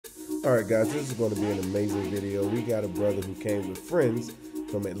All right, guys, this is going to be an amazing video. We got a brother who came with friends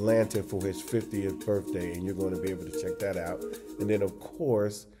from Atlanta for his 50th birthday, and you're going to be able to check that out. And then, of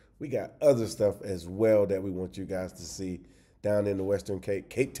course, we got other stuff as well that we want you guys to see down in the Western Cape,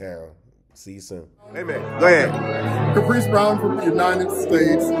 Cape Town. See you soon. Hey, man, go ahead. Caprice Brown from the United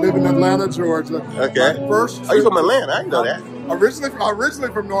States, live in Atlanta, Georgia. Okay. Are you from Atlanta? I didn't know that.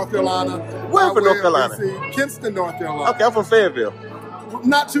 Originally from North Carolina. Where from North Carolina? DC, Kinston, North Carolina. Okay, I'm from Fayetteville.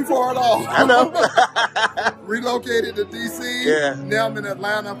 Not too far at all. I know. Relocated to DC. Yeah. Now I'm in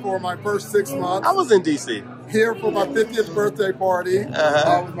Atlanta for my first 6 months. I was in DC. Here for my 50th birthday party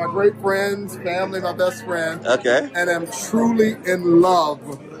with my great friends, family, my best friend. Okay. And I'm truly in love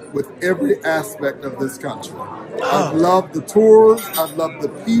with every aspect of this country. I've loved the tours, I've loved the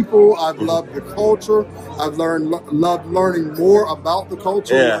people, I've loved the culture, I've loved learning more about the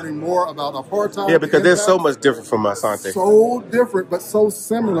culture, learning more about apartheid. Yeah, because there's so much different from us, aren't they? So different, but so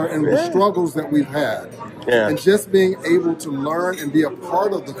similar in the struggles that we've had. Yeah. And just being able to learn and be a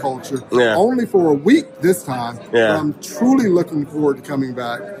part of the culture, only for a week this time, but I'm truly looking forward to coming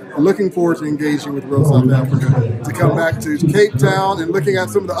back, looking forward to engaging with Real South Africa, to come back to Cape Town and looking at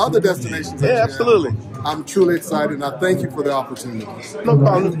some of the other destinations. Yeah, absolutely. I'm truly excited, and I thank you for the opportunity. No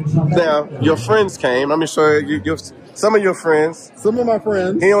problem. Now, your friends came. Let me show you some of your friends. Some of my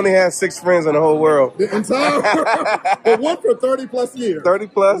friends. He only has 6 friends in the whole world. The entire world. But one for 30 plus years. 30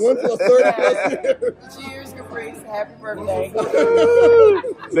 plus? One for 30 plus years. Cheers, Caprice. Happy birthday.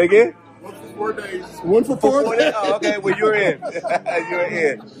 Say again? 1 for 4 days. 1 for 4 days. Oh, okay. Well, you're in. You're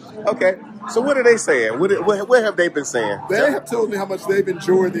in. Okay. So what are they saying? What have they been saying? They have told me how much they've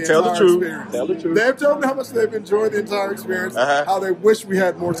enjoyed the entire experience. Tell the truth. They've told me how much they've enjoyed the entire experience, how they wish we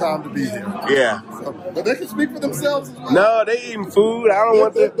had more time to be here. Yeah. So, but they can speak for themselves as well. No, they eating food. I don't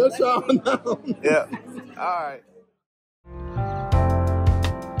want to. They're showing down. Yeah. All right.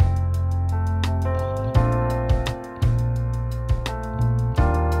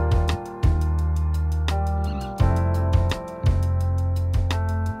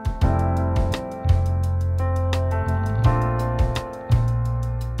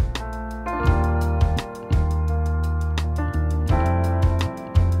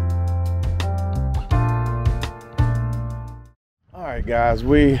 All right, guys,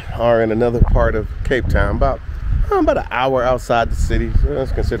 we are in another part of Cape Town, about an hour outside the city. So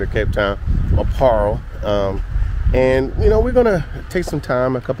let's consider Cape Town or Paarl. And you know, we're gonna take some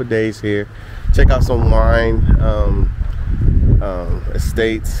time, a couple of days here, check out some wine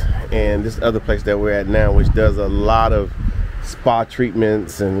estates and this other place that we're at now, which does a lot of spa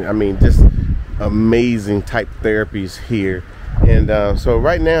treatments and I mean just amazing type therapies here. And so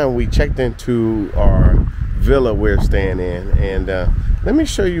right now we checked into our villa we're staying in, and let me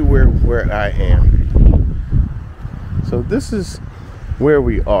show you where I am. So this is where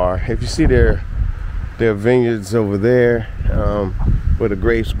we are. If you see there are vineyards over there where the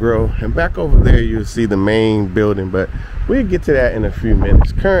grapes grow, and back over there you'll see the main building, but we'll get to that in a few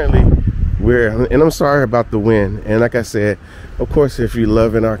minutes. Currently and I'm sorry about the wind, and like I said, of course, if you're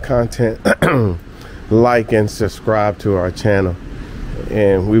loving our content, like and subscribe to our channel,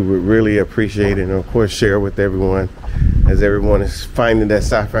 and we would really appreciate it, and of course share with everyone, as everyone is finding that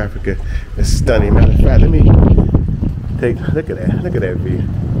South Africa is stunning. Matter of fact, let me look at that view.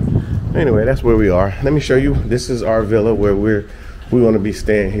 Anyway, that's where we are. Let me show you. This is our villa where we're going to be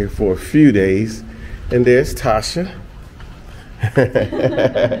staying here for a few days. And there's Tasha.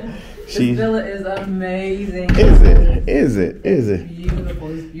 This villa is amazing. Is it? Beautiful.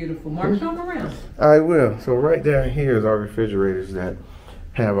 It's beautiful. Mark, show them around. I will. So right down here is our refrigerators that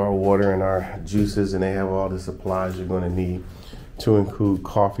have our water and our juices, and they have all the supplies you're going to need, to include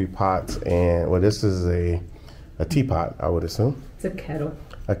coffee pots and, well, this is a teapot, I would assume. It's a kettle.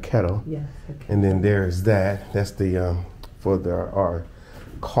 A kettle. Yes. A kettle. And then there is that. That's the for our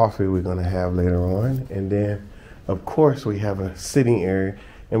coffee we're going to have later on. And then, of course, we have a sitting area.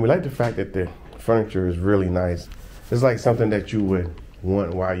 And we like the fact that the furniture is really nice. It's like something that you would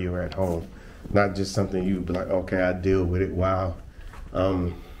want while you're at home, not just something you'd be like, okay, I deal with it while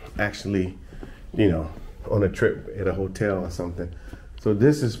actually, you know, on a trip at a hotel or something. So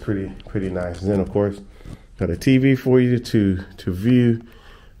this is pretty nice. And then, of course, got a TV for you to view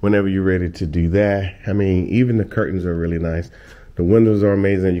whenever you're ready to do that. I mean, even the curtains are really nice. The windows are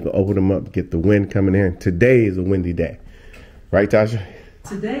amazing. You can open them up, get the wind coming in. Today is a windy day. Right, Tasha?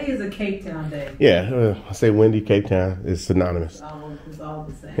 Today is a Cape Town day. Yeah, I say windy, Cape Town is synonymous. It's all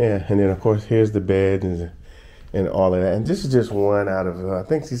the same. Yeah, and then of course here's the bed and all of that. And this is just one out of, I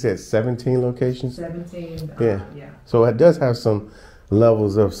think she said 17 locations. 17. Yeah. So it does have some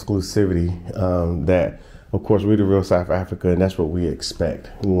levels of exclusivity that of course, we're the real South Africa, and that's what we expect.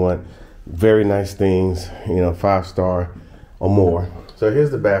 We want very nice things, you know, 5-star or more. So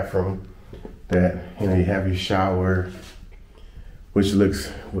here's the bathroom that, you know, you have your shower, which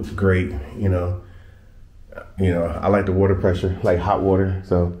looks great, you know. I like the water pressure, like hot water,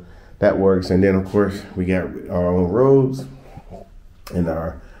 so that works. And then, of course, we got our own robes and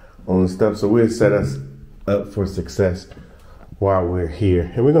our own stuff. So we'll set us up for success while we're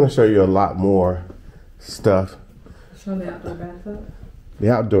here. And we're going to show you a lot more stuff. Show the outdoor bathtub.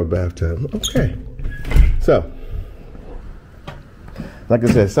 The outdoor bathtub. Okay. So, like I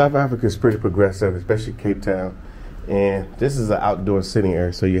said, South Africa is pretty progressive, especially Cape Town. And this is an outdoor sitting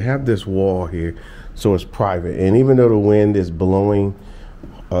area. So you have this wall here, so it's private. And even though the wind is blowing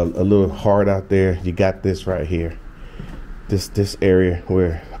a little hard out there, you got this right here. This area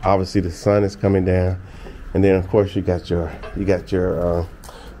where obviously the sun is coming down. And then of course you got your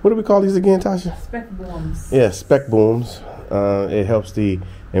what do we call these again, Tasha? Spec booms. Yeah, spec booms. It helps the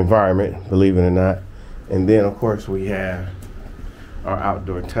environment, believe it or not. And then of course we have our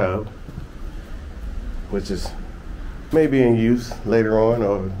outdoor tub, which is maybe in use later on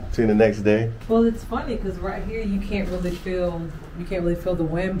or see the next day. Well, it's funny because right here you can't really feel the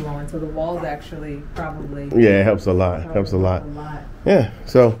wind blowing, so the walls actually probably. Yeah, it helps a lot. Helps a lot. Yeah.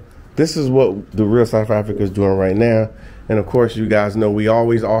 So this is what the real South Africa is doing right now, and of course, you guys know we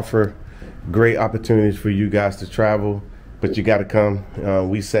always offer great opportunities for you guys to travel, but you got to come.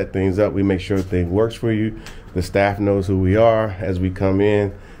 We set things up. We make sure everything works for you. The staff knows who we are as we come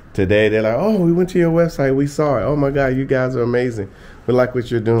in. Today they're like, oh, we went to your website, we saw it. Oh my God, you guys are amazing. We like what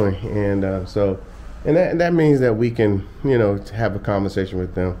you're doing, and that means that we can, you know, have a conversation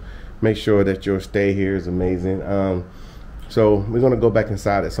with them, make sure that your stay here is amazing. So we're gonna go back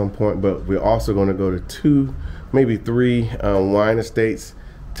inside at some point, but we're also gonna go to 2, maybe 3 wine estates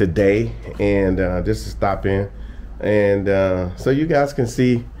today, and just to stop in, and so you guys can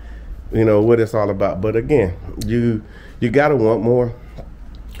see, you know, what it's all about. But again, you gotta want more.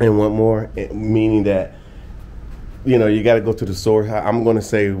 And want more, meaning that, you know, you got to go to the source. I'm going to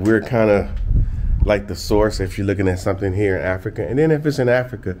say we're kind of like the source if you're looking at something here in Africa. And then if it's in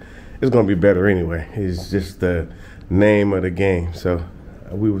Africa, it's going to be better anyway. It's just the name of the game. So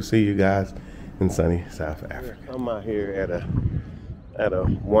we will see you guys in sunny South Africa. I'm out here at a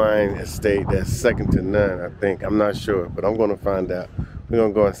wine estate that's second to none, I think. I'm not sure, but I'm going to find out. We're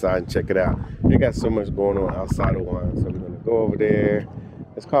going to go inside and check it out. They got so much going on outside of wine, so we're going to go over there.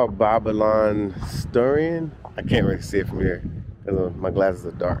 It's called Babylon Sturian. I can't really see it from here because my glasses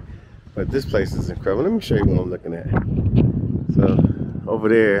are dark. But this place is incredible. Let me show you what I'm looking at. So over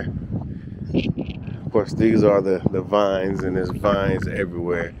there, of course, these are the vines, and there's vines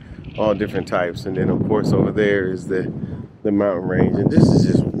everywhere, all different types. And then of course over there is the mountain range. And this is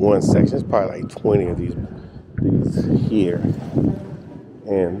just one section. It's probably like 20 of these here.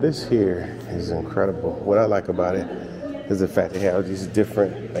 And this here is incredible. What I like about it is the fact they have these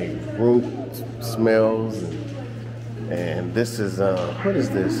different like room smells, and this is what is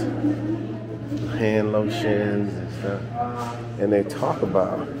this? Hand lotions and stuff. And they talk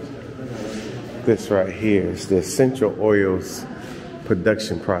about this right here. It's the essential oils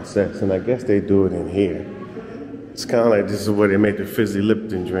production process, and I guess they do it in here. It's kind of like this is where they make the fizzy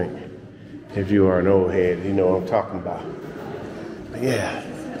Lipton drink. If you are an old head, you know what I'm talking about. But yeah,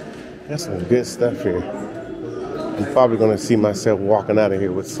 that's some good stuff here. I'm probably going to see myself walking out of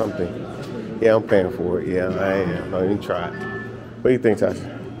here with something. Yeah, I'm paying for it. Yeah, I am. I didn't try it. What do you think,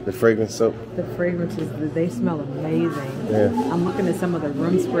 Tasha? The fragrance soap? The fragrances, they smell amazing. Yeah. I'm looking at some of the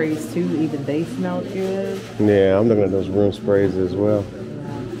room sprays too. Even they smell good. Yeah, I'm looking at those room sprays as well.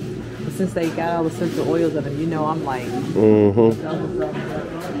 Yeah. But since they got all the essential oils in them, you know I'm like...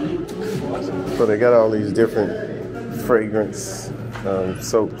 So they got all these different fragrance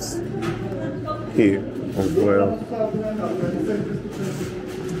soaps here as well.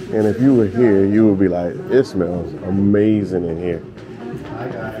 And if you were here, you would be like, it smells amazing in here.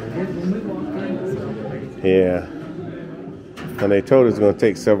 Yeah. And they told us it's going to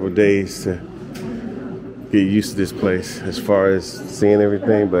take several days to get used to this place as far as seeing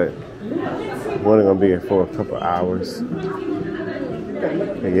everything, but we're only going to be here for a couple hours.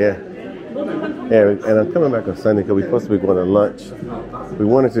 And yeah. And I'm coming back on Sunday because we're supposed to be going to lunch. We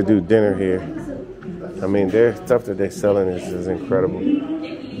wanted to do dinner here. I mean, their stuff that they're selling is incredible.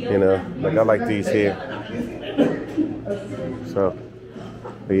 You know, like I like these here. So,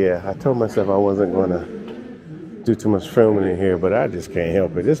 but yeah, I told myself I wasn't going to do too much filming in here, but I just can't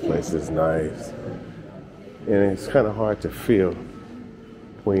help it. This place is nice. And it's kind of hard to feel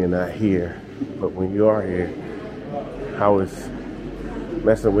when you're not here. But when you are here, how it's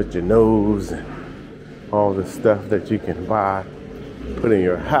messing with your nose and all the stuff that you can buy, put in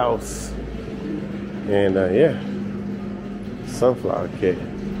your house. And yeah, sunflower kit.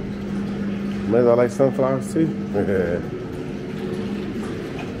 Maybe I like sunflowers too.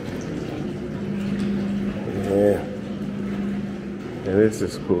 Yeah. Yeah, this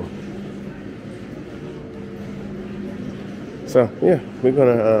is cool. So yeah, we're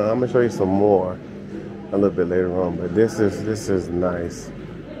gonna. I'm gonna show you some more a little bit later on. But this is nice.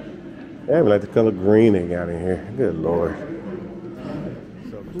 I even like the color green they got in here. Good Lord.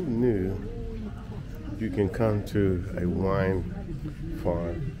 So who knew you can come to a wine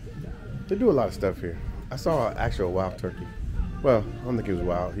farm? They do a lot of stuff here. I saw an actual wild turkey. Well, I don't think he was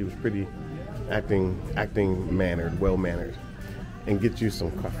wild. He was pretty acting mannered, well mannered, and get you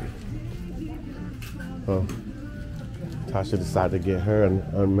some coffee. Well, Tasha decided to get her an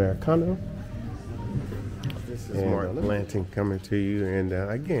Americano. This is Mark Blanton coming to you, and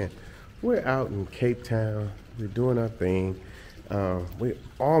again, we're out in Cape Town. We're doing our thing. We're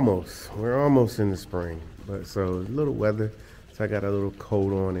almost in the spring, but so a little weather. So I got a little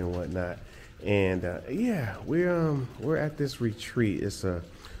coat on and whatnot, and yeah, we're at this retreat. It's a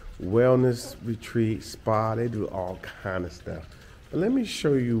wellness retreat, spa. They do all kind of stuff. But let me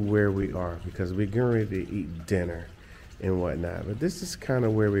show you where we are, because we're getting ready to eat dinner and whatnot. But this is kind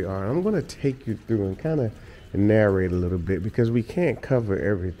of where we are. I'm going to take you through and kind of narrate a little bit, because we can't cover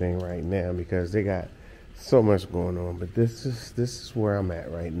everything right now because they got so much going on. But this is where I'm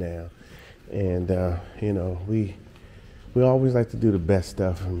at right now, and you know, we always like to do the best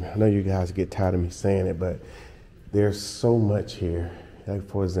stuff. And I know you guys get tired of me saying it, but there's so much here. Like,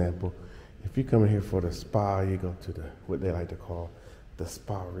 for example, if you come in here for the spa, you go to what they like to call the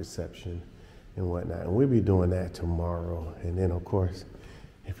spa reception and whatnot. And we'll be doing that tomorrow. And then, of course,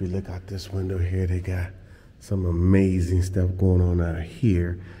 if you look out this window here, they got some amazing stuff going on out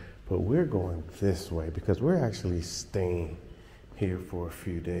here. But we're going this way because we're actually staying here for a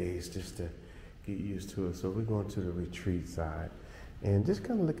few days just to get used to it. So we're going to the retreat side and just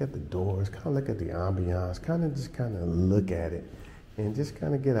kind of look at the doors, kind of look at the ambiance, kind of look at it and just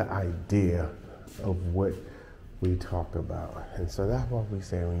kind of get an idea of what we talk about. And so that's why we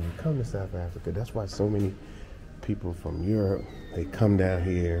say when you come to South Africa, that's why so many people from Europe, they come down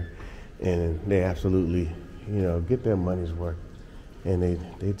here and they absolutely, you know, get their money's worth, and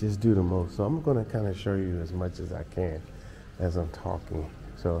they just do the most. So I'm going to kind of show you as much as I can as I'm talking.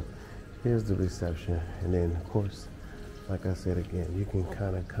 So here's the reception, and then of course, like I said again, you can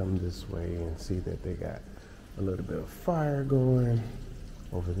kind of come this way and see that they got a little bit of fire going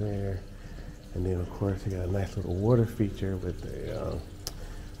over there. And then, of course, they got a nice little water feature with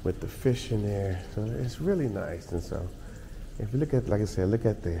the fish in there. So it's really nice. And so if you look at, like I said, look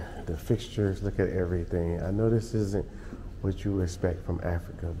at the fixtures, look at everything. I know this isn't what you expect from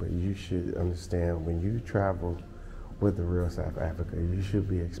Africa, but you should understand when you travel with the real South Africa, you should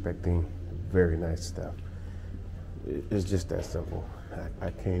be expecting very nice stuff. It's just that simple. I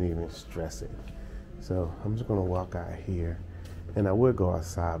can't even stress it. So I'm just gonna walk out here. And I would go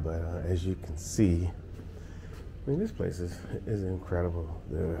outside, but as you can see, I mean, this place is incredible.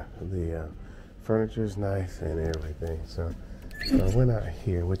 The furniture is nice and everything. So I went out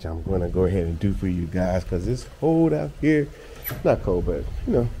here, which I'm going to go ahead and do for you guys, because it's cold out here. Not cold, but,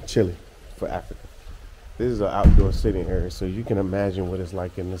 you know, chilly for Africa. This is an outdoor sitting area, so you can imagine what it's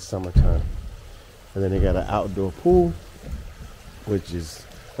like in the summertime. And then they got an outdoor pool, which is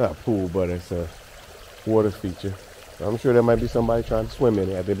not a pool, but it's a water feature. I'm sure there might be somebody trying to swim in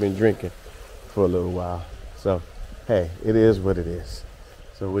it. They've been drinking for a little while. So, hey, it is what it is.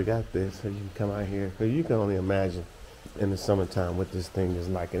 So we got this, so you can come out here. So you can only imagine in the summertime what this thing is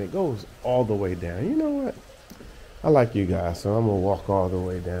like. And it goes all the way down. You know what? I like you guys, so I'm going to walk all the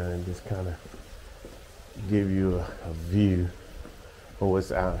way down and just kind of give you a view of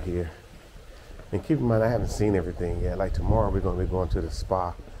what's out here. And keep in mind, I haven't seen everything yet. Like tomorrow, we're going to be going to the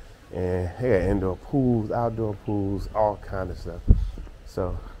spa. And they got indoor pools, outdoor pools, all kind of stuff.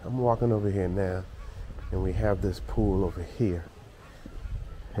 So I'm walking over here now, and we have this pool over here.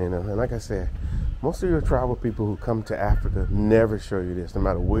 And like I said, most of your travel people who come to Africa never show you this, no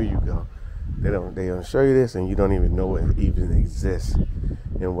matter where you go. They don't show you this, and you don't even know it even exists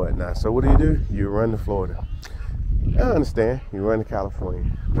and whatnot. So what do? You run to Florida. I understand, you run to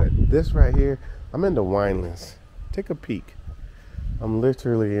California. But this right here, I'm in the winelands. Take a peek. I'm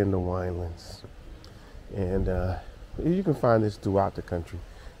literally in the winelands, and you can find this throughout the country,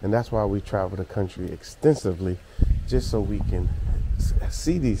 and that's why we travel the country extensively, just so we can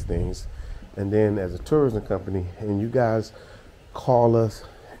see these things. And then as a tourism company, and you guys call us,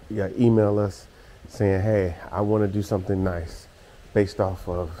 email us saying, hey, I want to do something nice based off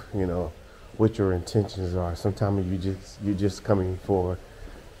of, you know, what your intentions are. Sometimes you're just coming for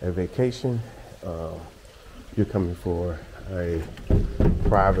a vacation. You're coming for a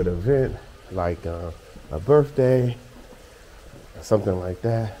private event like a birthday, something like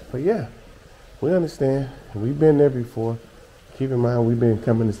that. But yeah, we understand. We've been there before. Keep in mind, we've been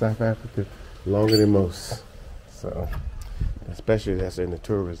coming to South Africa longer than most. So, especially that's in the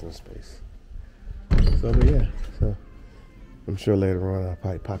tourism space. So, but yeah, so I'm sure later on I'll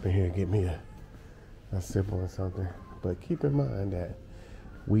probably pop in here and get me a sip or something. But keep in mind that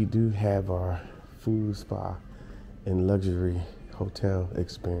we do have our food, spa, and luxury hotel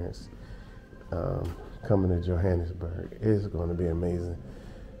experience coming to Johannesburg. It's going to be amazing.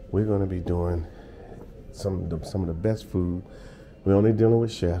 We're going to be doing some of the best food. We're only dealing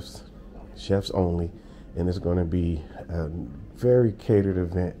with chefs only, and it's going to be a very catered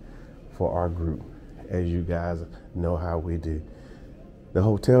event for our group, as you guys know how we do. The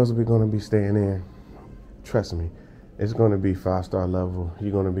hotels we're going to be staying in, trust me, it's going to be 5-star level.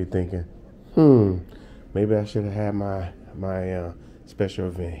 You're going to be thinking, maybe I should have had my special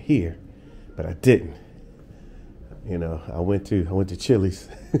event here, but I didn't. You know, I went to Chili's.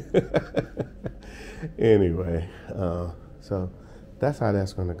 Anyway, so that's how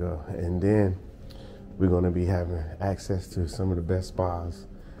that's going to go. And then we're going to be having access to some of the best spas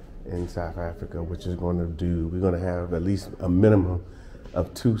in South Africa, which is going to we're going to have at least a minimum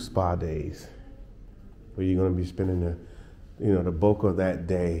of 2 spa days, where you're going to be spending the bulk of that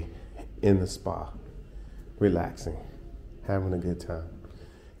day in the spa, relaxing, having a good time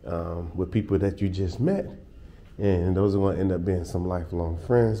with people that you just met. And those are going to end up being some lifelong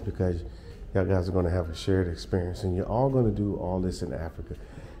friends, because y'all guys are going to have a shared experience, and you're all going to do all this in Africa.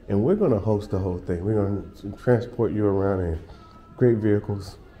 And we're going to host the whole thing. We're going to transport you around in great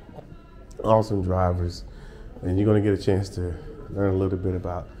vehicles, awesome drivers, and you're going to get a chance to learn a little bit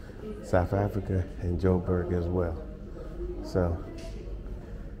about South Africa and Joburg as well. So,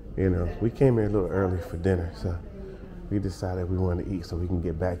 we came here a little early for dinner, so we decided we wanted to eat so we can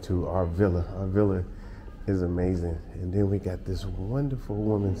get back to our villa. Our villa is amazing. And then we got this wonderful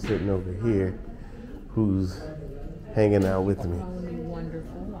woman sitting over here who's hanging out with me.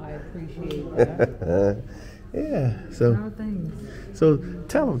 Wonderful. I appreciate that. Yeah. So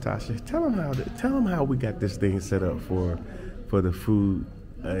tell them, Tasha. Tell them how we got this thing set up for the food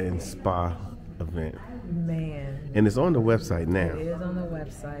and spa event. Man. And it's on the website now. It is on the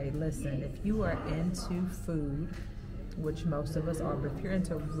website. Listen, if you are into food, which most of us are, but if you're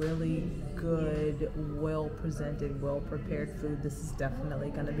into really good, well-presented, well-prepared food, this is definitely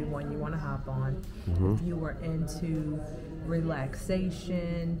going to be one you want to hop on. Mm-hmm. If you are into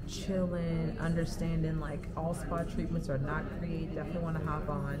relaxation, chilling, understanding like all spa treatments are not created, definitely want to hop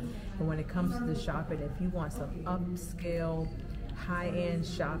on. And when it comes to the shopping, if you want some upscale, high-end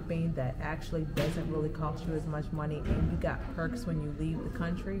shopping that actually doesn't really cost you as much money, and you got perks when you leave the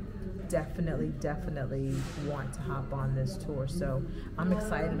country, definitely want to hop on this tour. So I'm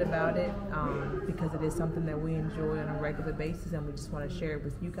excited about it because it is something that we enjoy on a regular basis, and we just want to share it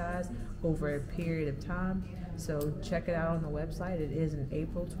with you guys over a period of time. So check it out on the website. It is in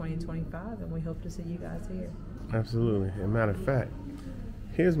April 2025, and we hope to see you guys here. Absolutely. As a matter of fact,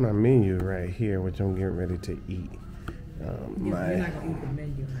 here's my menu right here, which I'm getting ready to eat. You're not going to eat the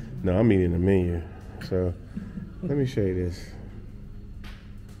menu, honey. No, I'm eating the menu. So let me show you this.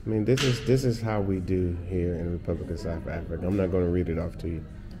 I mean, this is how we do here in the Republic of South Africa. I'm not going to read it off to you.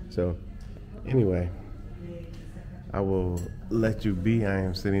 So anyway, I will let you be. I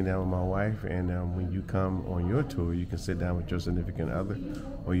am sitting down with my wife, and when you come on your tour, you can sit down with your significant other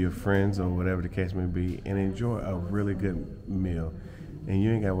or your friends or whatever the case may be and enjoy a really good meal. And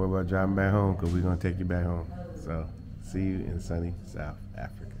you ain't got to worry about driving back home, because we're going to take you back home. So see you in sunny South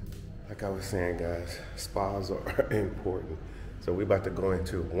Africa. Like I was saying, guys, spas are important. So we're about to go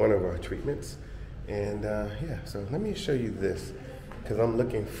into one of our treatments. And so let me show you this, because I'm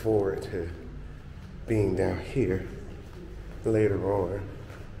looking forward to being down here later on.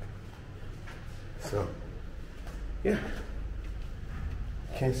 So, yeah.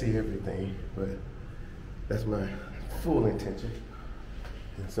 Can't see everything, but that's my full intention.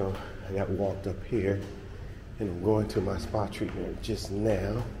 And so I got walked up here, and I'm going to my spa treatment just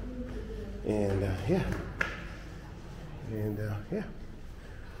now. And yeah.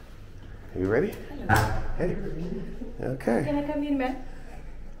 You ready? Hey. Okay. Can I come in, man?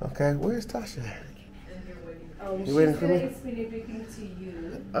 Okay. Where's Tasha? Oh, you waiting for me? She's going to explain everything to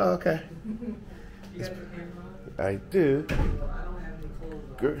you. Oh, okay. You got the camera on? I do. I don't have any clothes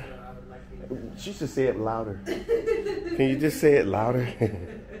on. Girl, she should say it louder. Can you just say it louder?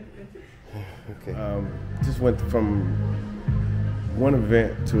 Okay. Just went from one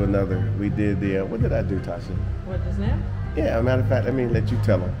event to another. We did the, what did I do, Tasha? What, just now? Yeah, a matter of fact, let me let you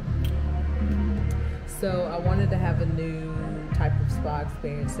tell them. So I wanted to have a new type of spa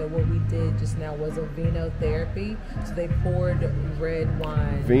experience. So what we did just now was a vino therapy. So they poured red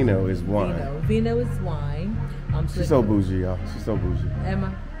wine. Vino is wine. Vino is wine. She's so bougie, y'all. She's so bougie. Am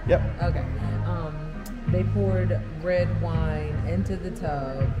I? Yep. Okay. They poured red wine into the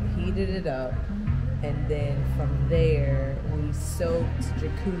tub, heated it up, and then from there we soaked,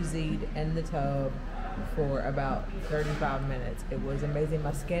 jacuzzi'd in the tub for about 35 minutes. It was amazing.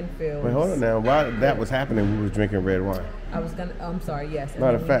 My skin feels. Wait, hold on now. While that was happening, we was drinking red wine. I'm sorry. Yes.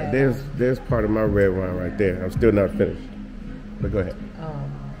 Matter of fact, there's part of my red wine right there. I'm still not finished. But go ahead.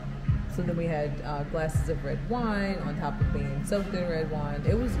 So then we had glasses of red wine on top of being soaked in red wine.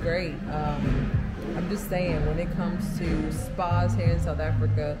 It was great. I'm just saying, when it comes to spas here in South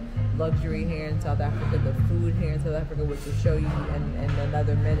Africa, luxury here in South Africa, the food here in South Africa, which will show you in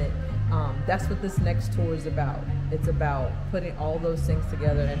another minute, that's what this next tour is about. It's about putting all those things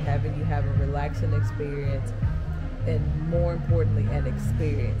together and having you have a relaxing experience, and more importantly, an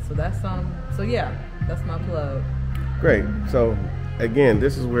experience. So that's that's my plug. Great. So again,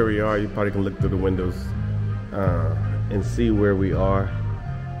 this is where we are. You probably can look through the windows and see where we are.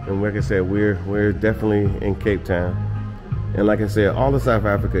 And like I said, we're definitely in Cape Town. And like I said, all of South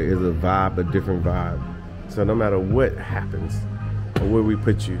Africa is a vibe, a different vibe. So no matter what happens, or where we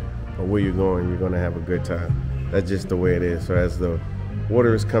put you, or where you're going to have a good time. That's just the way it is. So as the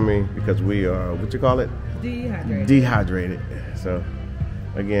water is coming, because we are, what you call it? Dehydrated. So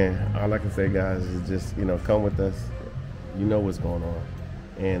again, all I can say, guys, is just, come with us. You know what's going on.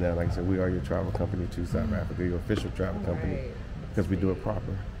 And like I said, we are your travel company to South Africa, your official travel company, because we do it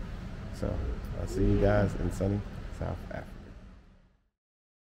proper. So I'll see you guys in sunny South Africa.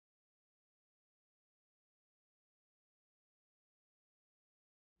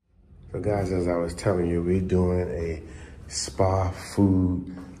 So guys, as I was telling you, we're doing a spa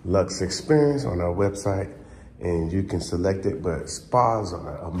food luxe experience on our website, and you can select it, but spas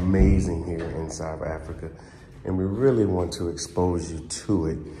are amazing here in South Africa, and we really want to expose you to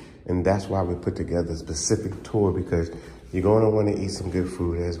it. And that's why we put together a specific tour, because you're going to want to eat some good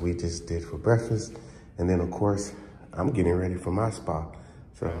food, as we just did for breakfast. And then, of course, I'm getting ready for my spa.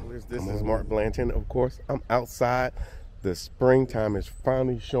 So this is Mark Blanton, of course. I'm outside. The springtime is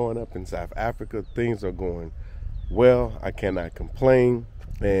finally showing up in South Africa. Things are going well. I cannot complain.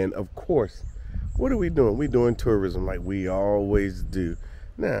 And, of course, what are we doing? We're doing tourism like we always do.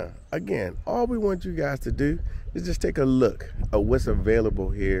 Now, again, all we want you guys to do is just take a look at what's available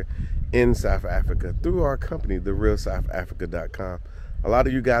here in South Africa through our company, therealsouthafrica.com. A lot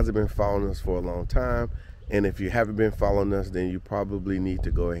of you guys have been following us for a long time, and if you haven't been following us, then you probably need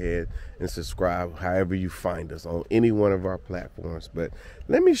to go ahead and subscribe however you find us on any one of our platforms. But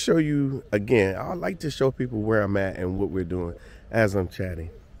let me show you again. I like to show people where I'm at and what we're doing as I'm chatting.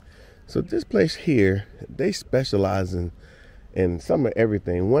 So this place here, they specialize in some of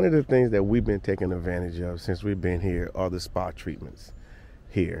everything. One of the things that we've been taking advantage of since we've been here are the spa treatments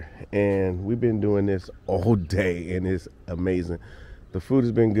here, and we've been doing this all day, and it's amazing. The food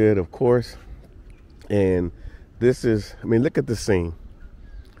has been good, of course, and this is, look at the scene.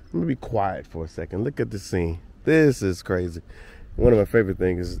 Let me be quiet for a second. Look at the scene. This is crazy. One of my favorite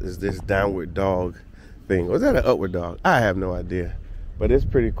things is this downward dog thing. Was that an upward dog? I have no idea, but it's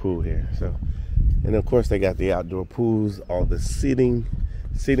pretty cool here. So, and of course they got the outdoor pools, all the seating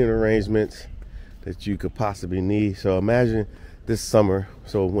arrangements that you could possibly need. So imagine this summer.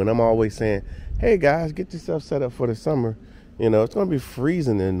 So when I'm always saying, hey guys, get yourself set up for the summer, it's going to be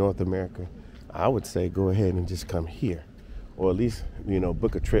freezing in North America, I would say go ahead and just come here, or at least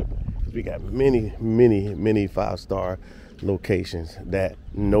book a trip, because we got many 5-star locations that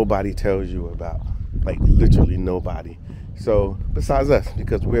nobody tells you about, like literally nobody. So besides us,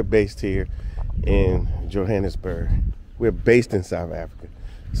 because we're based here in Johannesburg, we're based in South Africa,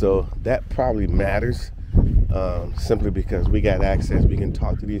 so that probably matters. Simply because we got access, we can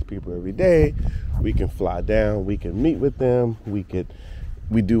talk to these people every day, we can fly down, we can meet with them,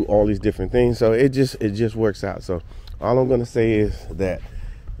 we do all these different things. So it just works out. So all I'm gonna say is that,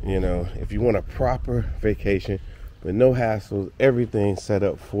 if you want a proper vacation with no hassles, everything set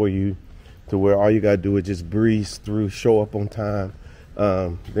up for you to where all you gotta do is just breeze through, show up on time,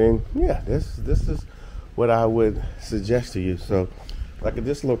 then yeah, this is what I would suggest to you. So like at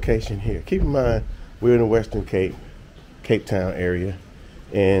this location here, keep in mind we're in the Western Cape Town area,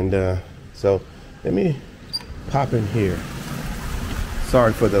 and so let me pop in here.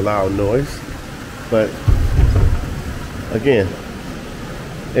 Sorry for the loud noise, but again,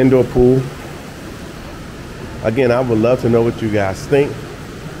 indoor pool, Again, I would love to know what you guys think.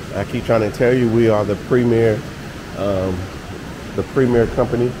 I keep trying to tell you, we are the premier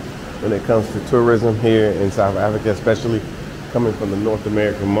company when it comes to tourism here in South Africa, especially coming from the North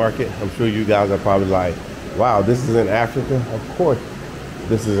American market. I'm sure you guys are probably like, wow, this is in Africa? Of course,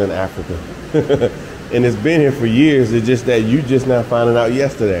 this is in Africa. And it's been here for years. It's just that you just now finding out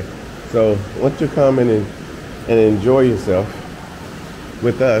yesterday. So once you come in and enjoy yourself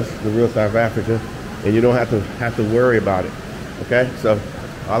with us, the real South Africa, and you don't have to worry about it. Okay? So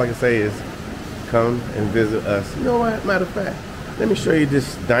all I can say is come and visit us. You know what? Matter of fact, let me show you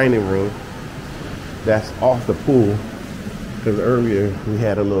this dining room that's off the pool, because earlier we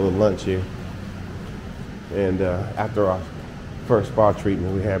had a little lunch here. And after our first spa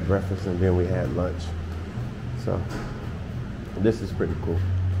treatment, we had breakfast and then we had lunch. So this is pretty cool.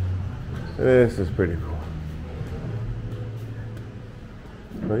 This is pretty cool.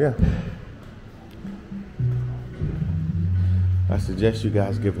 So yeah, I suggest you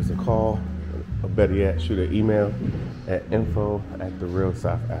guys give us a call, or better yet, shoot an email at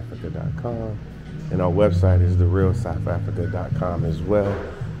info@therealsouthafrica.com, and our website is therealsouthafrica.com as well.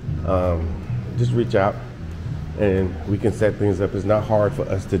 Just reach out and we can set things up. It's not hard for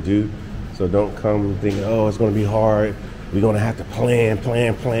us to do, so don't come thinking, oh, it's going to be hard. We're going to have to plan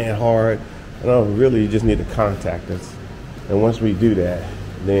hard. No, really, you just need to contact us. And once we do that,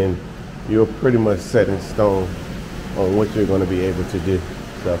 then you're pretty much set in stone on what you're going to be able to do.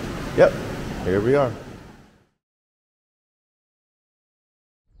 So, yep, here we are.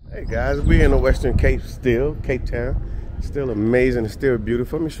 Hey guys, we're in the Western Cape still, Cape Town. Still amazing, it's still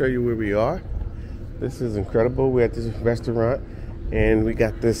beautiful. Let me show you where we are. This is incredible. We're at this restaurant and we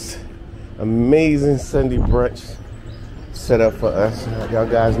got this amazing Sunday brunch set up for us. Y'all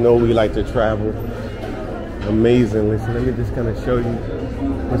guys know we like to travel amazingly. So let me just kind of show you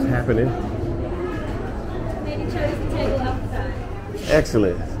what's happening. Maybe chose the table outside.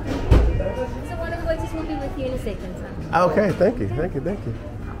 Excellent. So one of the waiters will be with you in a second, sir. Okay, thank you.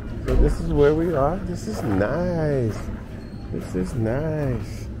 So this is where we are. This is nice.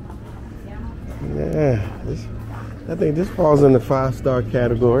 Yeah, I think this falls in the 5-star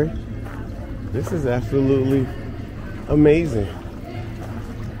category. This is absolutely amazing.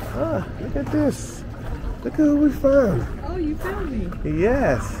 Ah, look at this. Look at who we found. Oh, you found me.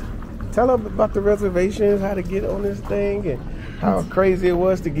 Yes. Tell them about the reservations, how to get on this thing, and how crazy it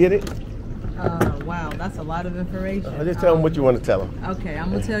was to get it. Wow, that's a lot of information. Just tell them what you want to tell them. Okay,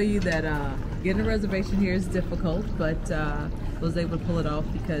 I'm going to tell you that getting a reservation here is difficult, but was able to pull it off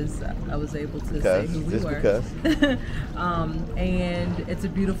because I was able to say who we were. And it's a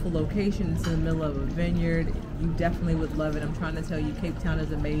beautiful location. It's in the middle of a vineyard. You definitely would love it. I'm trying to tell you, Cape Town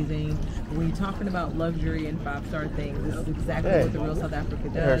is amazing. When you're talking about luxury and 5-star things, this is exactly what the Real South Africa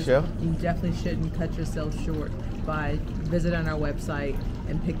does. You definitely shouldn't cut yourself short by visiting our website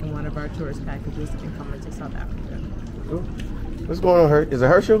and picking one of our tourist packages and coming to South Africa. What's going on, Is it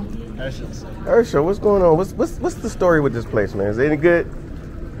Herschel? Herschel, what's going on? What's the story with this place, man? Is it any good?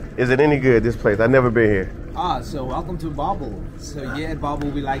 Is it any good, this place? I've never been here. So welcome to Bubble. So here at Bubble,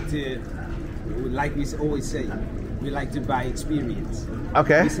 we like we always say, we like to buy experience.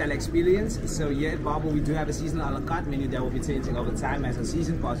 Okay. We sell experience. So here at Bubble, we do have a seasonal a la carte menu that will be changing over time as the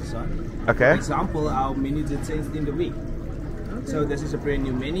season passes on. Okay. For example, our menu is changed in the week. So this is a brand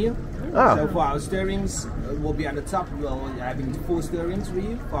new menu. Oh. So for our stirrings, we'll be on the top. We're having 4 stirrings for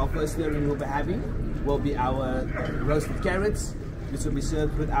you. For our first stirring we'll be having will be our roasted carrots, which will be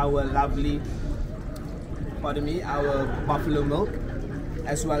served with our lovely, our buffalo milk,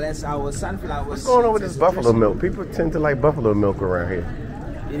 as well as our sunflowers. What's going on with this buffalo milk? People tend to like buffalo milk around here.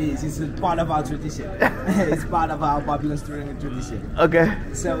 It is. It's a part of our tradition. It's part of our popular stirring tradition. Okay.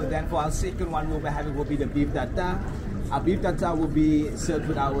 So then for our second one we'll be having will be the beef tartare. Our beef tartare will be served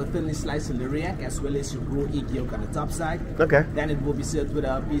with our thinly sliced celeriac as well as your raw egg yolk on the top side. Okay. Then it will be served with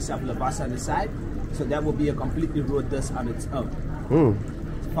a piece of labasa on the side. So that will be a completely raw dish on its own.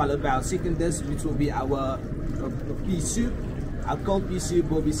 Followed by our second dish, which will be our pea soup. Our cold pea soup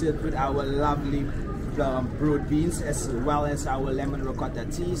will be served with our lovely broad beans as well as our lemon ricotta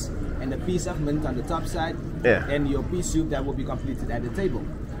cheese and a piece of mint on the top side. Yeah. And your pea soup that will be completed at the table.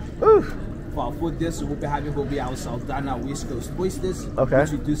 Oof. For our food dish, we'll be having will be our Saldana West Coast oysters,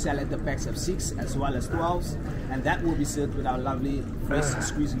 which we do sell at the packs of 6 as well as 12s, and that will be served with our lovely fresh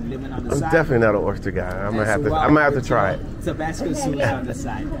squeezed lemon on the side. I'm definitely not an oyster guy. I'm gonna have to try it. Tabasco sauce on the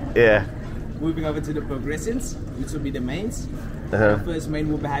side. Yeah. Moving over to the progressions, which will be the mains. The first main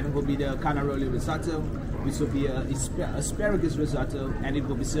we'll be having will be the cannaroli risotto, which will be a asparagus risotto, and it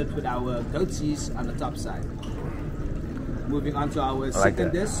will be served with our goat cheese on the top side. Moving on to our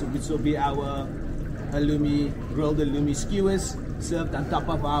second dish, which will be our grilled halloumi skewers served on top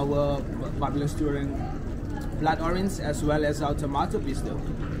of our bubbling stirring blood orange, as well as our tomato pesto.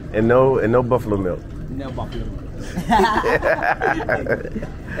 And no buffalo milk. No buffalo milk.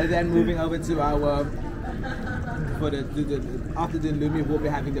 And then moving over to our after the halloumi, we'll be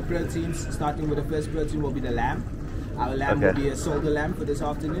having the proteins. Starting with the first protein will be the lamb. Our lamb will be a solder lamb for this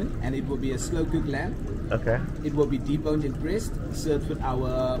afternoon, and it will be a slow cooked lamb. Okay. It will be deboned and pressed, served with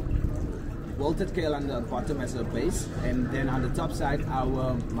our wilted kale on the bottom as a base, and then on the top side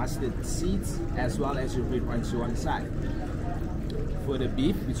our mustard seeds, as well as your red wine stew on the side. For the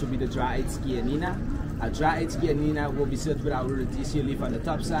beef, which will be the dry-aged skianina. Our dry-aged skianina will be served with our radicchio leaf on the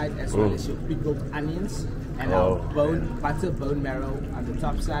top side, as well as your pickled onions, and our butter bone marrow on the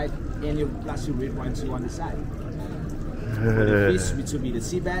top side, and plus your red wine stew on the side. For the fish, which will be the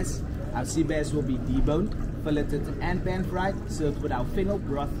sea bass, our sea bass will be deboned, filleted and pan fried, served with our fennel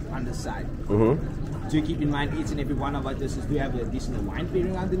broth on the side. Do keep in mind, each and every one of our dishes do have an additional wine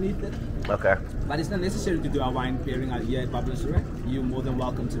pairing underneath it. Okay. But it's not necessary to do our wine pairing here at Bubbling Restaurant. You're more than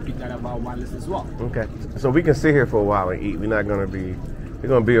welcome to pick that up our wine list as well. Okay. So we can sit here for a while and eat. We're gonna be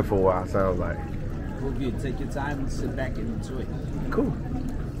here for a while, sounds like. Well, good. Take your time, sit back and enjoy. Cool.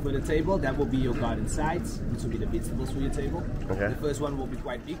 For the table, that will be your garden sides, which will be the vegetables for your table. Okay. The first one will be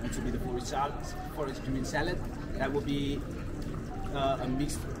quite big, which will be the forage green salad. That will be a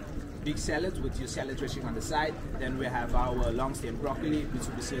mixed big salad with your salad dressing on the side. Then we have our long stem broccoli, which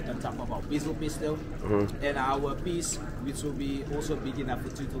will be served on top of our basil pesto. And our peas, which will be also big enough for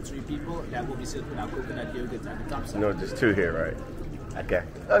 2 to 3 people. That will be served with our coconut yogurt on the top side. No, just 2 here, right? Okay.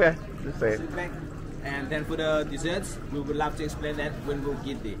 Okay. Just saying. Sit back. And then for the desserts, we would love to explain that when we'll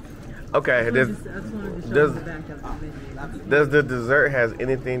get there. Okay. Does the dessert has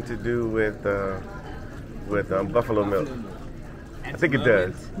anything to do with buffalo milk? I think it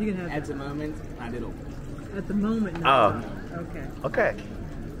does. You can have at the moment, not at all. At the moment, no. Okay.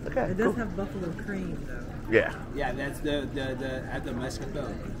 Okay. It does have buffalo cream, though. Yeah. Yeah, that's the at the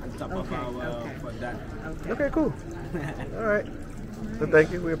mascarpone on top of our for that. Okay, cool. All right. So thank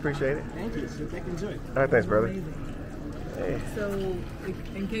you. We appreciate it. Thank you. So take enjoy. All right, thanks, brother. Hey. So,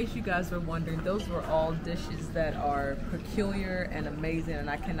 in case you guys were wondering, those were all dishes that are peculiar and amazing, and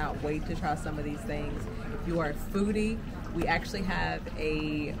I cannot wait to try some of these things. If you are a foodie, we actually have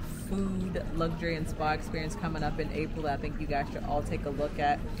a food, luxury, and spa experience coming up in April that I think you guys should all take a look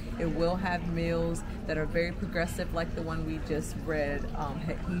at. It will have meals that are very progressive, like the one we just read,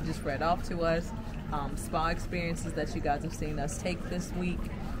 he just read off to us. Spa experiences that you guys have seen us take this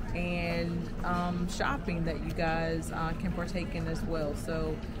week, and shopping that you guys can partake in as well.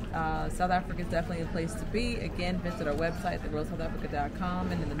 So South Africa is definitely a place to be. Again, visit our website,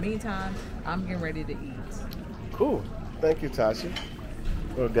 therealsouthafrica.com, and in the meantime, I'm getting ready to eat. Cool. Thank you, Tasha.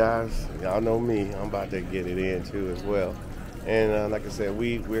 Well, guys, y'all know me. I'm about to get it in too as well. And like I said,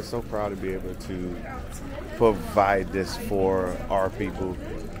 we're so proud to be able to provide this for our people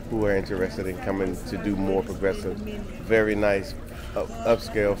who are interested in coming to do more progressive, very nice,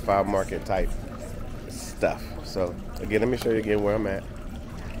 upscale, 5 market type stuff. So again, let me show you again where I'm at.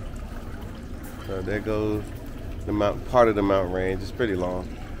 So there goes the part of the mountain range. It's pretty long.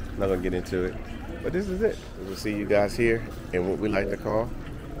 I'm not gonna get into it, but this is it. We'll see you guys here in what we like to call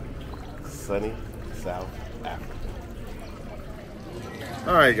sunny South Africa.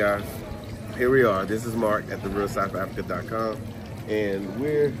 All right, guys, here we are. This is Mark at therealsouthafrica.com, and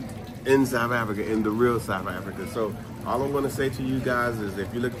we're in South Africa, in the real South Africa. So all I'm going to say to you guys is,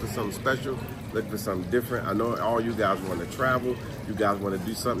 if you're looking for something special, look for something different. I know all you guys want to travel. You guys want to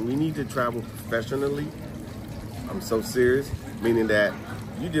do something. You need to travel professionally. I'm so serious, meaning that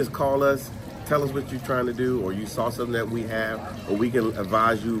you just call us, tell us what you're trying to do, or you saw something that we have, or we can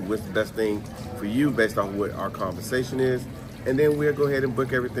advise you what's the best thing for you based on what our conversation is. And then we'll go ahead and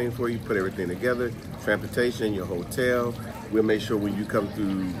book everything for you, put everything together, transportation, your hotel. We'll make sure when you come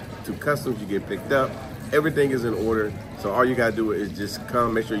through to customs, you get picked up. Everything is in order. So all you gotta do is just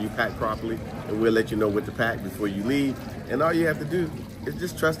come, make sure you pack properly, and we'll let you know what to pack before you leave. And all you have to do is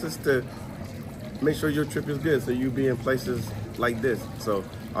just trust us to make sure your trip is good, so you'll be in places like this. So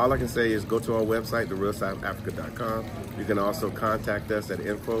all I can say is go to our website, therealsouthafrica.com. You can also contact us at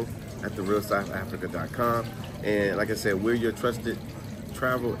info@therealsouthafrica.com. And like I said, we're your trusted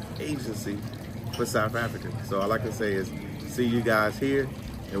travel agency for South Africa. So all I can say is see you guys here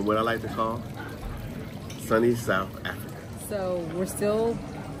in what I like to call sunny South Africa. So we're still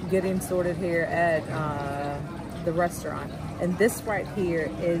getting sorted here at the restaurant. And this right here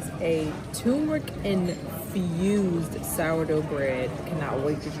is a turmeric infused sourdough bread. Cannot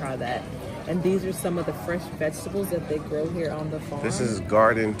wait to try that. And these are some of the fresh vegetables that they grow here on the farm. This is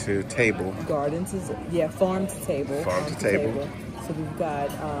garden to table. Gardens is, yeah, farm to table. Farm to table. So we've got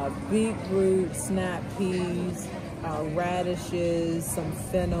beetroot, snap peas, radishes, some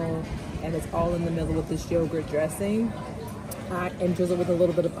fennel, and it's all in the middle with this yogurt dressing. And drizzle with a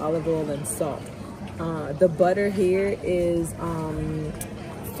little bit of olive oil and salt. The butter here is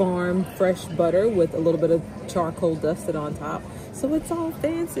farm fresh butter with a little bit of charcoal dusted on top. So it's all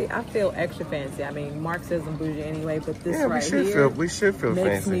fancy. I feel extra fancy. I mean, Mark says I'm bougie anyway, but this right here we should feel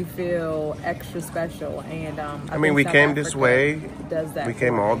makes fancy. me feel extra special. And I mean, we came this way. Does that? We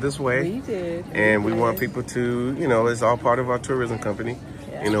came all this way. We did. And we want people to, you know, it's all part of our tourism company.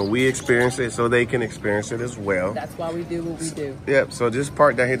 Yeah. You know, we experience it so they can experience it as well. That's why we do what we do. Yep. So this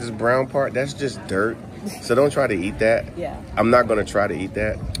part down here, this brown part, that's just dirt. So don't try to eat that. Yeah. I'm not gonna try to eat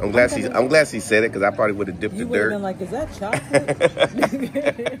that. I'm glad she said it because I probably would have dipped You the would have dirt. been like, is that chocolate?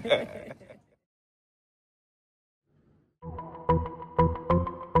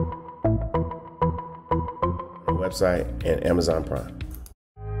 Website and Amazon Prime.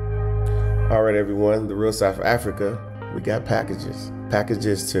 All right, everyone, the Real South Africa, we got packages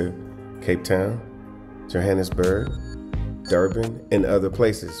to Cape Town, Johannesburg, Durban, and other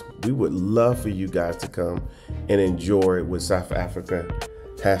places. We would love for you guys to come and enjoy what South Africa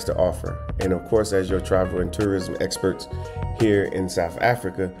has to offer. And of course, as your travel and tourism experts here in South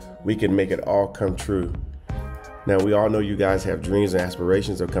Africa, we can make it all come true. Now, we all know you guys have dreams and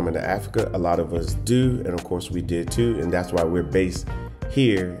aspirations of coming to Africa. A lot of us do, and of course we did too, and that's why we're based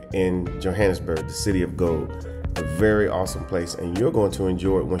here in Johannesburg, the city of gold. A very awesome place, and you're going to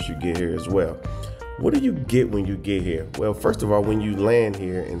enjoy it once you get here as well. What do you get when you get here? Well, first of all, when you land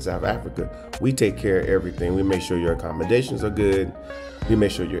here in South Africa, we take care of everything. We make sure your accommodations are good. We make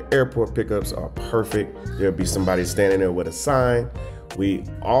sure your airport pickups are perfect. There'll be somebody standing there with a sign. We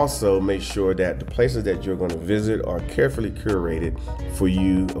also make sure that the places that you're going to visit are carefully curated for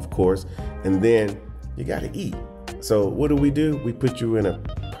you, of course, and then you got to eat. So what do? We put you in a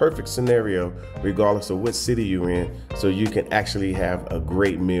perfect scenario regardless of what city you're in, so you can actually have a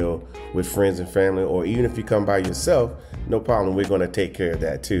great meal with friends and family, or even if you come by yourself, no problem, we're going to take care of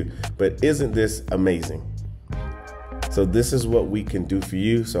that too. But isn't this amazing? So this is what we can do for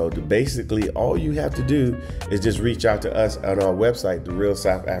you. So basically all you have to do is just reach out to us on our website,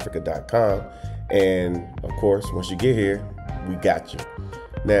 therealsouthafrica.com. And of course, once you get here, we got you.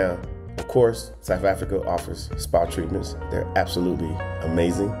 Now, of course, South Africa offers spa treatments. They're absolutely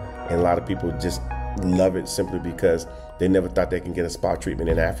amazing. And a lot of people just love it simply because they never thought they can get a spa treatment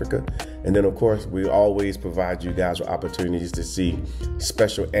in Africa. And then, of course, we always provide you guys with opportunities to see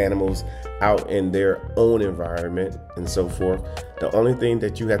special animals out in their own environment and so forth. The only thing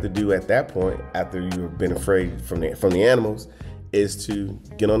that you have to do at that point, after you've been afraid from the animals, is to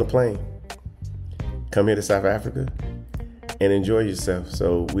get on a plane, come here to South Africa, and enjoy yourself.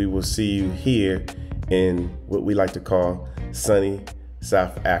 So we will see you here in what we like to call sunny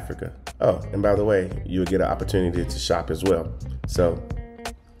South Africa. Oh, and by the way, you'll get an opportunity to shop as well. So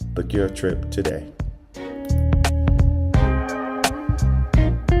book your trip today.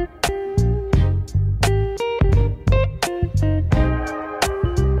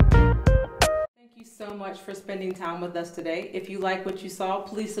 Thank you so much for spending time with us today. If you like what you saw,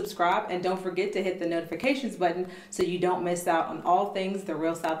 please subscribe and don't forget to hit the notifications button so you don't miss out on all things The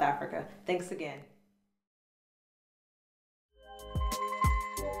Real South Africa. Thanks again.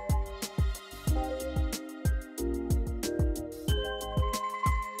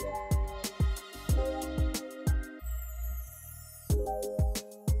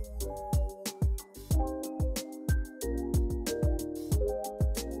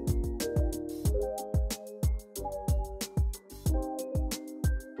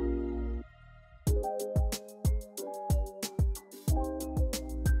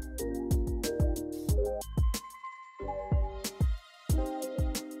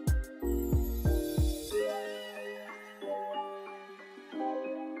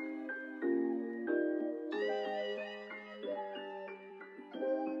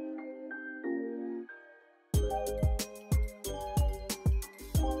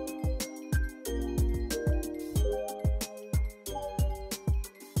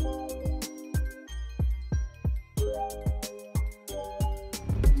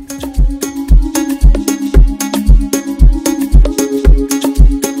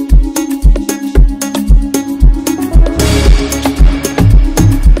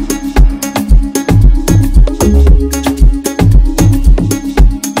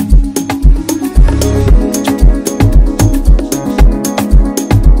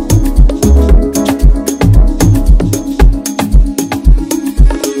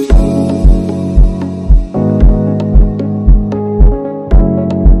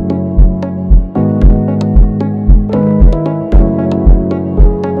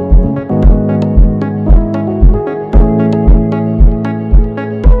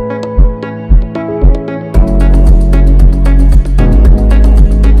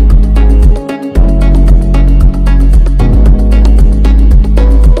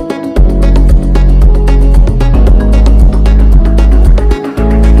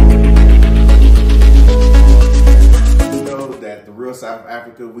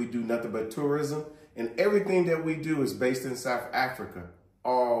 Africa, we do nothing but tourism, and everything that we do is based in South Africa,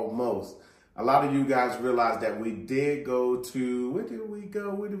 almost. A lot of you guys realize that we did go to, where did we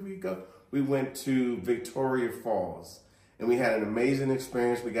go? We went to Victoria Falls, and we had an amazing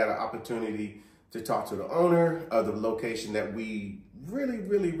experience. We got an opportunity to talk to the owner of the location that we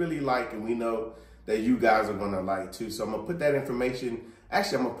really like, and we know that you guys are gonna like too. So I'm gonna put that information,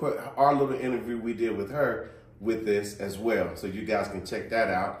 actually I'm gonna put our little interview we did with her with this as well, so you guys can check that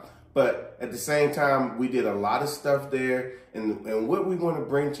out. But at the same time, we did a lot of stuff there, and what we wanna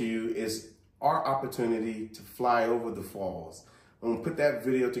bring to you is our opportunity to fly over the falls. I'm gonna put that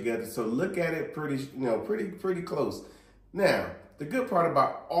video together, so look at it pretty close. Now, the good part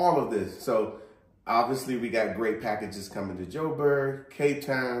about all of this, so obviously we got great packages coming to Joburg, Cape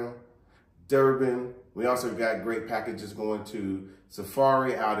Town, Durban. We also got great packages going to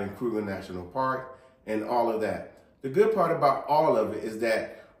Safari out in Kruger National Park and all of that. The good part about all of it is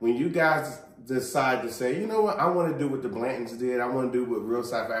that when you guys decide to say, you know what, I want to do what the Blantons did, I want to do what Real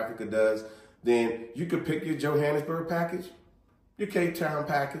South Africa does, then you could pick your Johannesburg package, your Cape Town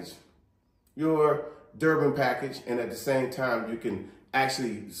package, your Durban package, and at the same time, you can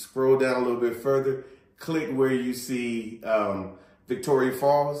actually scroll down a little bit further, click where you see Victoria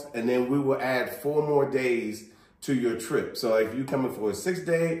Falls, and then we will add 4 more days to your trip. So if you're coming for a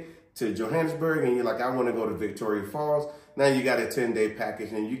 6-day to Johannesburg and you're like, I want to go to Victoria Falls, now you got a 10-day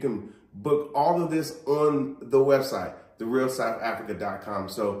package, and you can book all of this on the website, therealsouthafrica.com.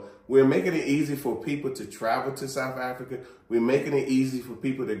 So we're making it easy for people to travel to South Africa. We're making it easy for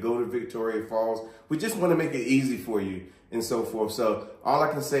people to go to Victoria Falls. We just want to make it easy for you and so forth. So all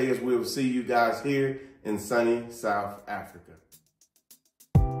I can say is we'll see you guys here in sunny South Africa.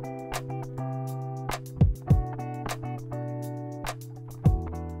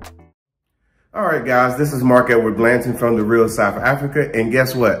 All right, guys, this is Mark Edward Blanton from The Real South Africa. And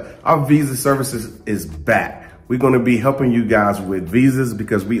guess what? Our visa services is back. We're going to be helping you guys with visas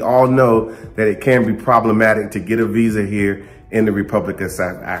because we all know that it can be problematic to get a visa here in the Republic of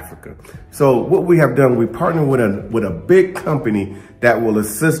South Africa. So what we have done, we partnered with a big company that will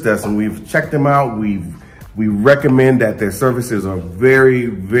assist us, and we've checked them out. We recommend that their services are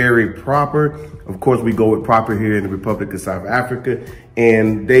very proper. Of course, we go with proper here in the Republic of South Africa,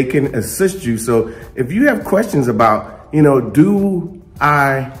 and they can assist you. So if you have questions about, do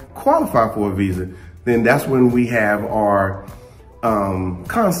I qualify for a visa? Then that's when we have our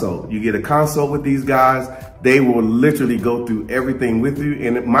consult. You get a consult with these guys. They will literally go through everything with you.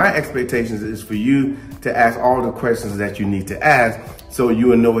 And my expectations is for you to ask all the questions that you need to ask so you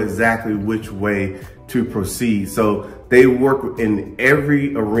will know exactly which way to proceed. So they work in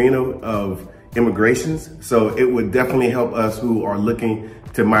every arena of immigrations. So it would definitely help us who are looking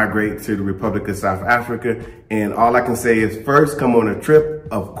to migrate to the Republic of South Africa. And all I can say is first, come on a trip,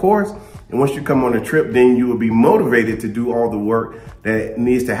 of course. And once you come on a trip, then you will be motivated to do all the work that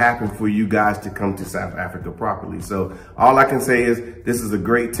needs to happen for you guys to come to South Africa properly. So all I can say is this is a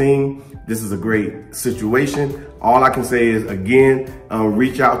great team. This is a great situation. All I can say is, again,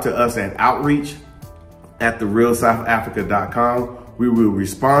 reach out to us at outreach@therealsouthafrica.com. We will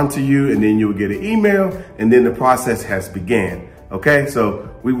respond to you, and then you'll get an email, and then the process has began. Okay, so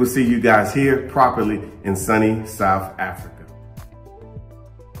we will see you guys here properly in sunny South Africa.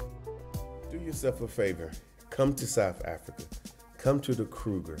 Do yourself a favor. Come to South Africa. Come to the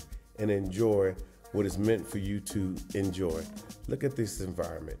Kruger and enjoy what is meant for you to enjoy. Look at this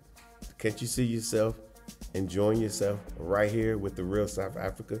environment. Can't you see yourself enjoying yourself right here with the Real South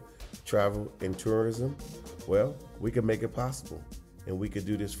Africa Travel and Tourism? Well, we can make it possible, and we could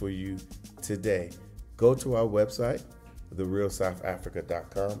do this for you today. Go to our website,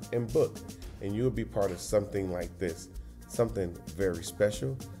 therealsouthafrica.com, and book, and you'll be part of something like this, something very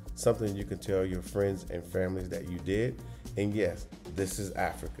special, something you can tell your friends and families that you did. And yes, this is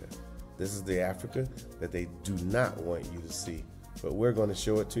Africa. This is the Africa that they do not want you to see, but we're going to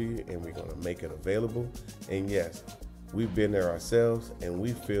show it to you, and we're going to make it available. And yes, we've been there ourselves, and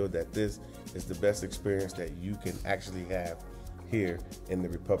we feel that this is the best experience that you can actually have here in the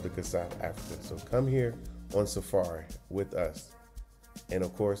Republic of South Africa. So come here on safari with us, and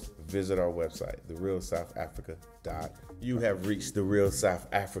of course visit our website, therealsouthafrica.com. You have reached The Real South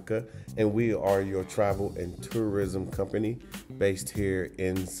Africa, and we are your travel and tourism company based here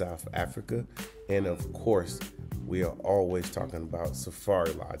in South Africa. And of course, we are always talking about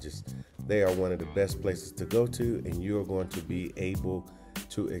safari lodges. They are one of the best places to go to, and you are going to be able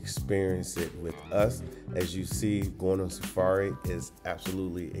to experience it with us. As you see, going on safari is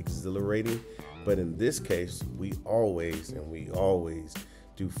absolutely exhilarating. But in this case, we always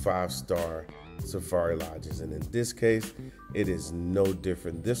do 5-star safari lodges. And in this case, it is no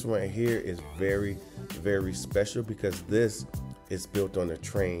different. This one here is very, very special because this is built on a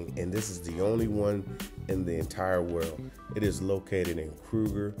train, and this is the only one in the entire world. It is located in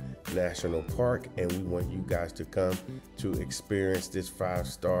Kruger National Park, and we want you guys to come to experience this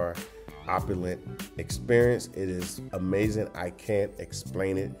 5-star opulent experience. It is amazing. I can't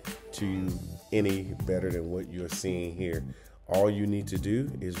explain it to you any better than what you're seeing here. All you need to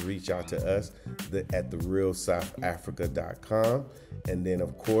do is reach out to us at therealsouthafrica.com, and then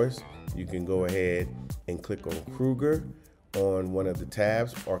of course you can go ahead and click on Kruger on one of the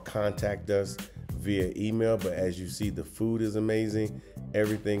tabs or contact us via email. But as you see, the food is amazing,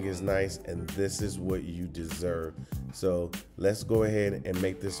 everything is nice, and this is what you deserve. So let's go ahead and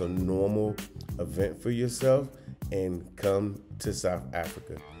make this a normal event for yourself and come to South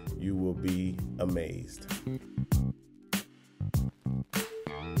Africa. You will be amazed.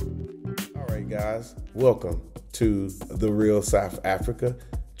 All right, guys, welcome to The Real South Africa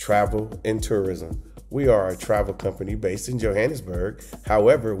Travel and Tourism. We are a travel company based in Johannesburg.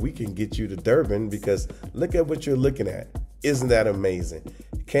 However, we can get you to Durban because look at what you're looking at. Isn't that amazing?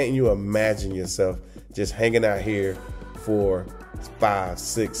 Can't you imagine yourself just hanging out here for 5,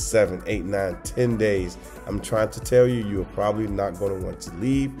 6, 7, 8, 9, 10 days? I'm trying to tell you, you're probably not going to want to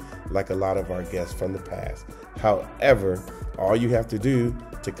leave like a lot of our guests from the past. However, all you have to do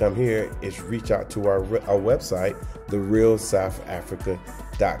to come here is reach out to our website,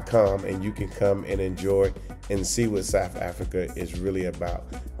 therealsouthafrica.com, and you can come and enjoy and see what South Africa is really about.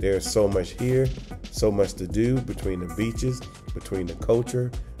 There's so much here, so much to do between the beaches, between the culture,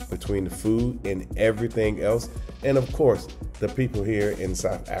 between the food and everything else. And of course, the people here in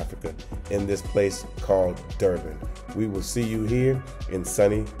South Africa in this place called Durban. We will see you here in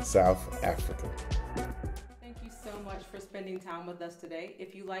sunny South Africa. For spending time with us today.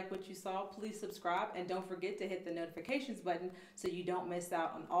 If you like what you saw, please subscribe and don't forget to hit the notifications button so you don't miss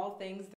out on all things